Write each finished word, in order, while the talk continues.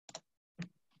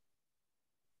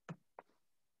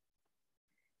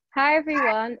Hi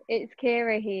everyone, it's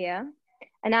Kiera here,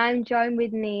 and I'm joined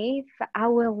with Niamh for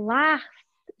our last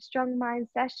Strong Mind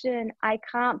session. I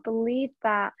can't believe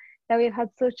that we've had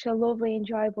such a lovely,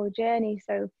 enjoyable journey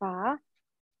so far.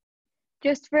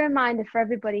 Just a reminder for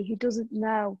everybody who doesn't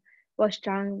know what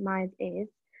Strong Minds is.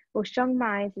 Well, Strong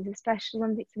Minds is a Special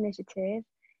Olympics initiative,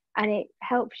 and it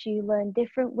helps you learn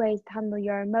different ways to handle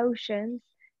your emotions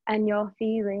and your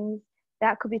feelings.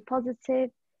 That could be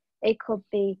positive, it could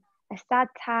be a sad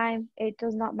time. It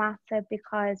does not matter,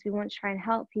 because we want to try and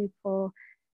help people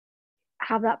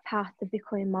have that path to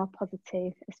becoming more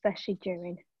positive, especially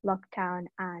during lockdown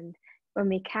and when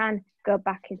we can go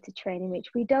back into training, which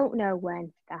we don't know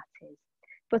when that is.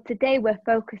 But today we're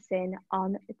focusing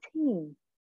on a team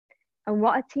and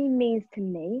what a team means to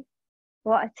me,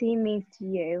 what a team means to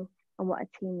you, and what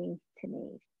a team means to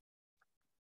me.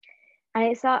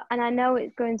 And I know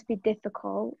it's going to be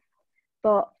difficult,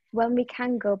 but when we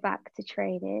can go back to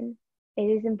training, it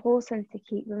is important to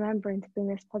keep remembering to bring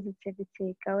this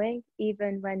positivity going,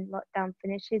 even when lockdown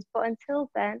finishes. But until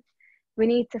then, we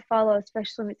need to follow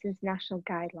Special Olympics international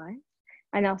guidelines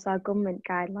and also our government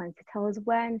guidelines to tell us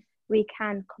when we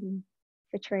can come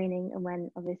for training and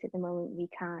when, obviously, at the moment we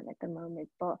can't at the moment.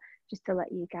 But just to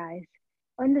let you guys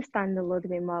understand a little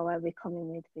bit more where we're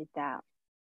coming with that.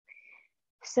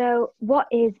 So what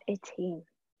is a team?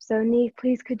 So Niamh,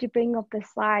 please could you bring up the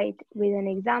slide with an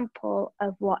example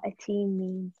of what a team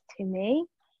means to me?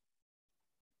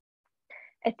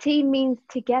 A team means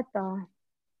together.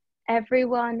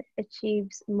 Everyone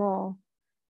achieves more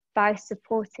by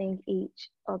supporting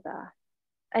each other.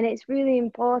 And it's really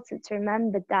important to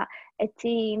remember that a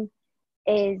team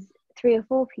is 3 or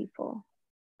 4 people,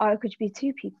 or it could be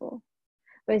 2 people.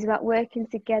 But it's about working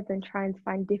together and trying to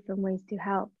find different ways to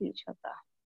help each other.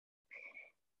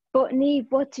 But Niamh,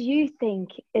 what do you think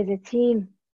is a team?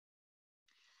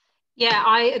 Yeah,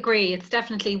 I agree. It's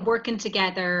definitely working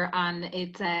together, and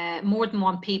it's more than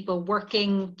one people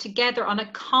working together on a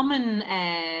common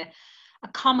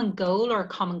goal or a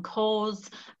common cause,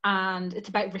 and it's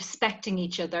about respecting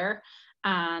each other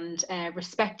and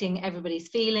respecting everybody's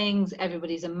feelings,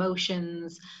 everybody's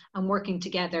emotions, and working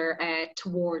together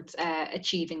towards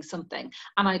achieving something.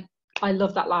 And I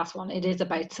love that last one. It is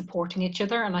about supporting each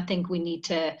other, and I think we need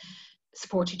to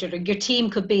support each other. Your team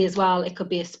could be as well, it could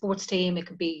be a sports team, it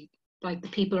could be like the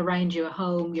people around you at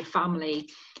home, your family.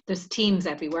 There's teams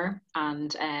everywhere,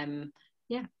 and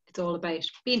yeah, it's all about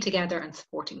being together and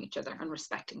supporting each other and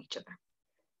respecting each other.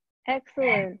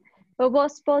 Excellent. But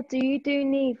what sport do you do,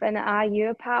 Niamh, and are you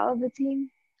a part of a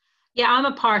team? Yeah, I'm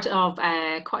a part of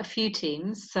quite a few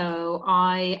teams. So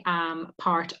I am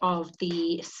part of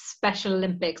the Special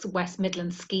Olympics West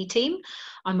Midlands ski team.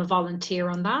 I'm a volunteer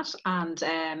on that. And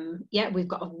yeah, we've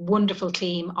got a wonderful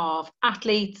team of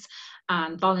athletes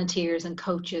and volunteers and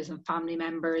coaches and family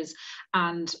members.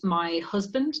 And my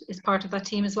husband is part of that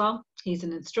team as well. He's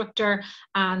an instructor.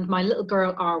 And my little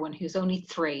girl, Arwen, who's only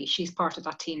 3, she's part of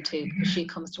that team too, because she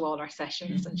comes to all our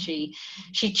sessions and she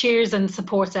cheers and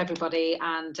supports everybody,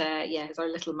 and yeah, is our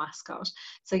little mascot.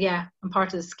 So yeah, I'm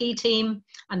part of the ski team,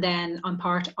 and then I'm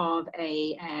part of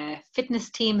a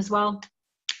fitness team as well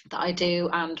that I do,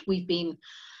 and we've been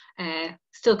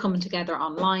still coming together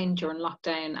online during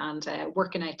lockdown and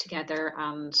working out together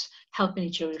and helping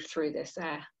each other through this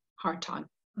hard time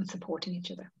and supporting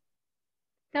each other.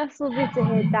 That's lovely to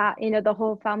hear that, the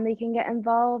whole family can get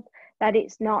involved, that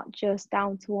it's not just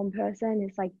down to one person.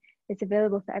 It's like it's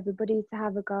available for everybody to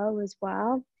have a go as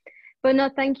well. But no,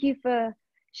 thank you for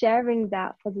sharing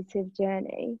that positive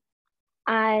journey.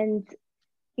 And,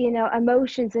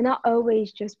 emotions are not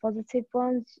always just positive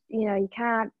ones. You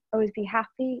can't always be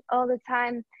happy all the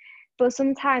time. But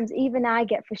sometimes even I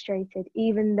get frustrated,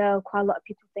 even though quite a lot of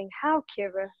people think, how,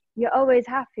 Kiera, you're always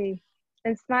happy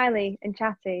and smiley and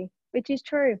chatty, which is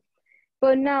true.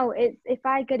 But no, it's if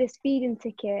I get a speeding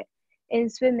ticket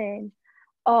in swimming,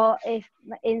 or if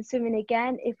in swimming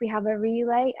again, if we have a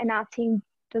relay and our team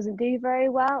doesn't do very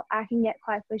well, I can get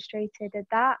quite frustrated at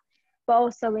that. But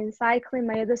also in cycling,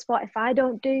 my other sport, if I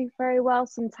don't do very well,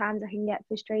 sometimes I can get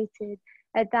frustrated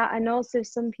at that. And also if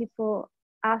some people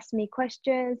ask me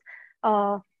questions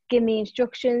or give me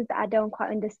instructions that I don't quite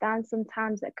understand,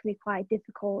 sometimes that can be quite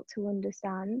difficult to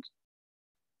understand.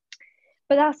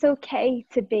 But that's okay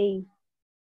to be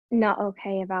not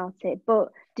okay about it. But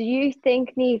do you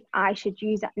think, Niamh, I should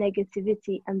use that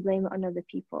negativity and blame it on other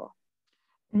people?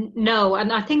 No,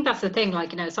 and I think that's the thing,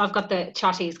 so I've got the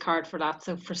chatties card for that,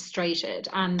 so frustrated.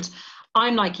 And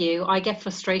I'm like you, I get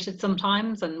frustrated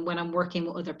sometimes, and when I'm working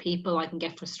with other people, I can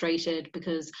get frustrated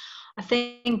because I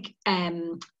think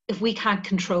if we can't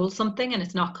control something and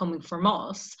it's not coming from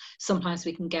us, sometimes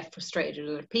we can get frustrated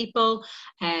with other people,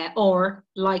 or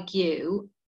like you,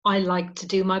 I like to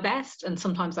do my best, and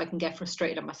sometimes I can get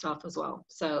frustrated at myself as well.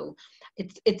 So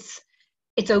it's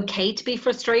okay to be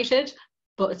frustrated,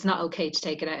 but it's not okay to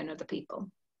take it out on other people.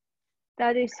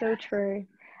 That is so true.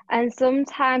 And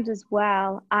sometimes as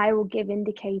well, I will give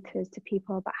indicators to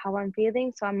people about how I'm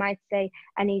feeling. So I might say,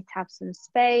 I need to have some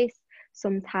space.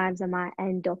 Sometimes I might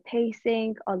end up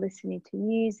pacing or listening to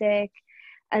music.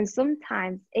 And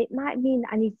sometimes it might mean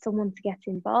I need someone to get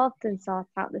involved and sort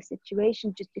out the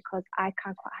situation just because I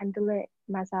can't quite handle it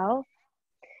myself.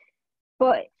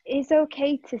 But it's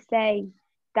okay to say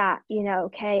that,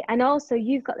 okay. And also,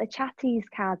 you've got the chatties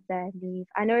card there, Niamh.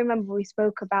 I know, remember we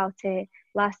spoke about it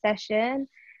last session,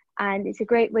 and it's a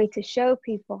great way to show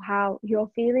people how you're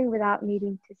feeling without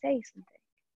needing to say something.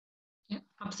 Yeah,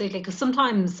 absolutely. Because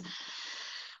sometimes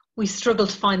we struggle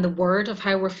to find the word of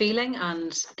how we're feeling,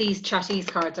 and these chatties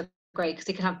cards are great because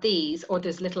you can have these, or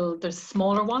there's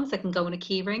smaller ones that can go in a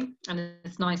key ring, and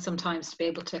it's nice sometimes to be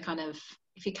able to kind of,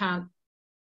 if you can't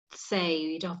say,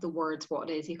 you don't have the words what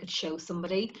it is, you could show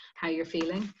somebody how you're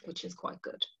feeling, which is quite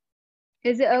good.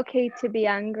 Is it okay to be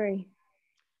angry?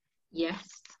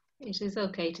 Yes, it is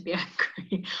okay to be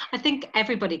angry. I think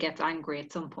everybody gets angry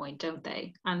at some point, don't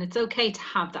they? And it's okay to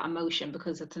have that emotion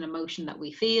because it's an emotion that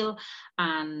we feel,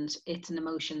 and it's an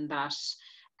emotion that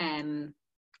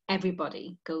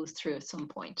everybody goes through at some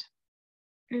point.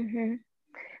 Mm-hmm.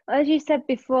 As you said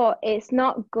before, it's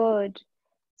not good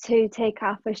to take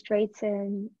our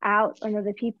frustration out on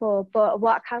other people, but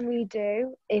what can we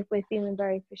do if we're feeling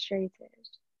very frustrated?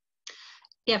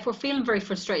 Yeah, if we're feeling very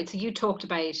frustrated, so you talked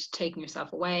about taking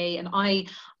yourself away, and I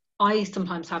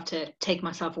sometimes have to take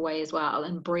myself away as well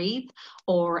and breathe,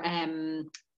 or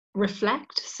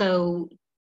reflect. So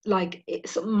like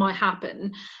something might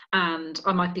happen and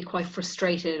I might be quite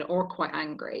frustrated or quite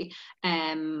angry,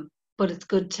 but it's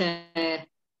good to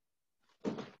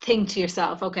think to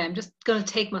yourself, okay, I'm just going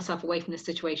to take myself away from this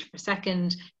situation for a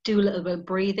second, do a little bit of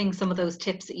breathing, some of those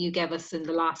tips that you gave us in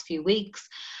the last few weeks,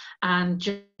 and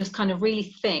just kind of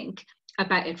really think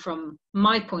about it from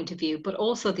my point of view, but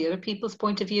also the other people's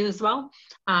point of view as well.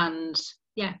 And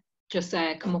yeah, just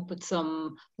come up with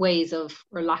some ways of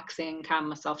relaxing, calm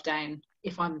myself down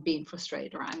if I'm being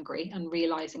frustrated or angry, and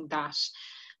realizing that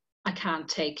I can't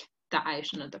take that out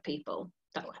on other people,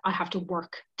 that I have to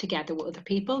work together with other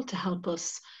people to help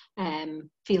us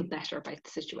feel better about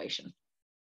the situation.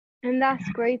 And that's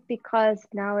great because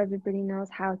now everybody knows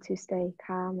how to stay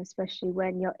calm, especially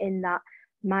when you're in that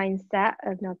mindset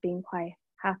of not being quite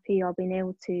happy or being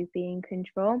able to be in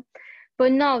control.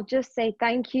 But no, just say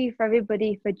thank you for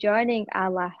everybody for joining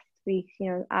our last week,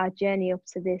 our journey up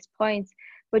to this point.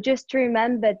 But just to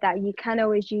remember that you can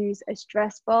always use a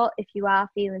stress ball if you are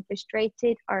feeling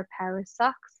frustrated, or a pair of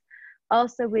socks.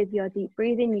 Also, with your deep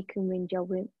breathing, you can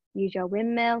use your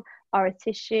windmill or a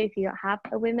tissue if you don't have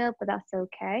a windmill, but that's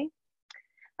okay.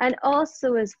 And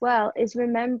also as well is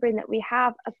remembering that we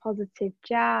have a positive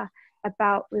jar,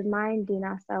 about reminding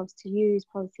ourselves to use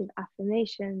positive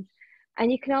affirmations.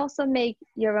 And you can also make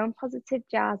your own positive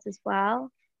jars as well,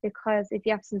 because if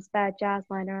you have some spare jars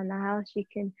lying around the house, you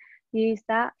can use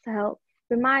that to help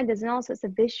remind us. And also it's a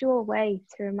visual way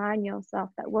to remind yourself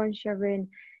that once you're in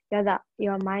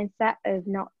your mindset of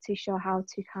not too sure how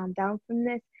to calm down from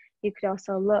this, you could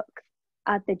also look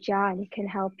at the jar and it can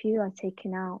help you, like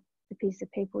taking out the piece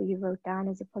of paper you wrote down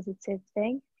as a positive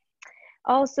thing.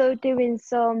 Also doing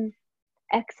some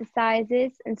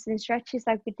exercises and some stretches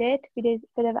like we did. We did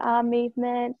a bit of arm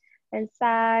movement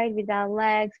inside with our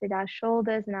legs, with our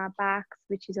shoulders and our backs,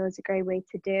 which is always a great way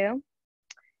to do.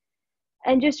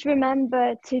 And just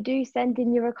remember to send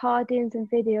in your recordings and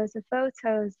videos and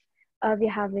photos of you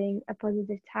having a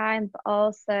positive time, but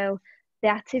also the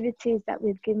activities that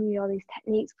we've given you, all these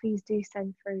techniques, please do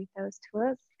send through those to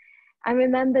us. And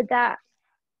remember that,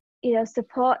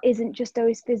 support isn't just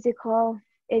always physical,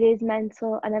 it is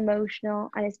mental and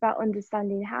emotional, and it's about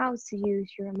understanding how to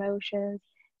use your emotions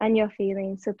and your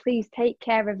feelings. So please take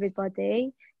care,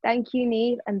 everybody. Thank you,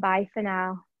 Niamh, and bye for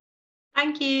now.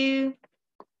 Thank you.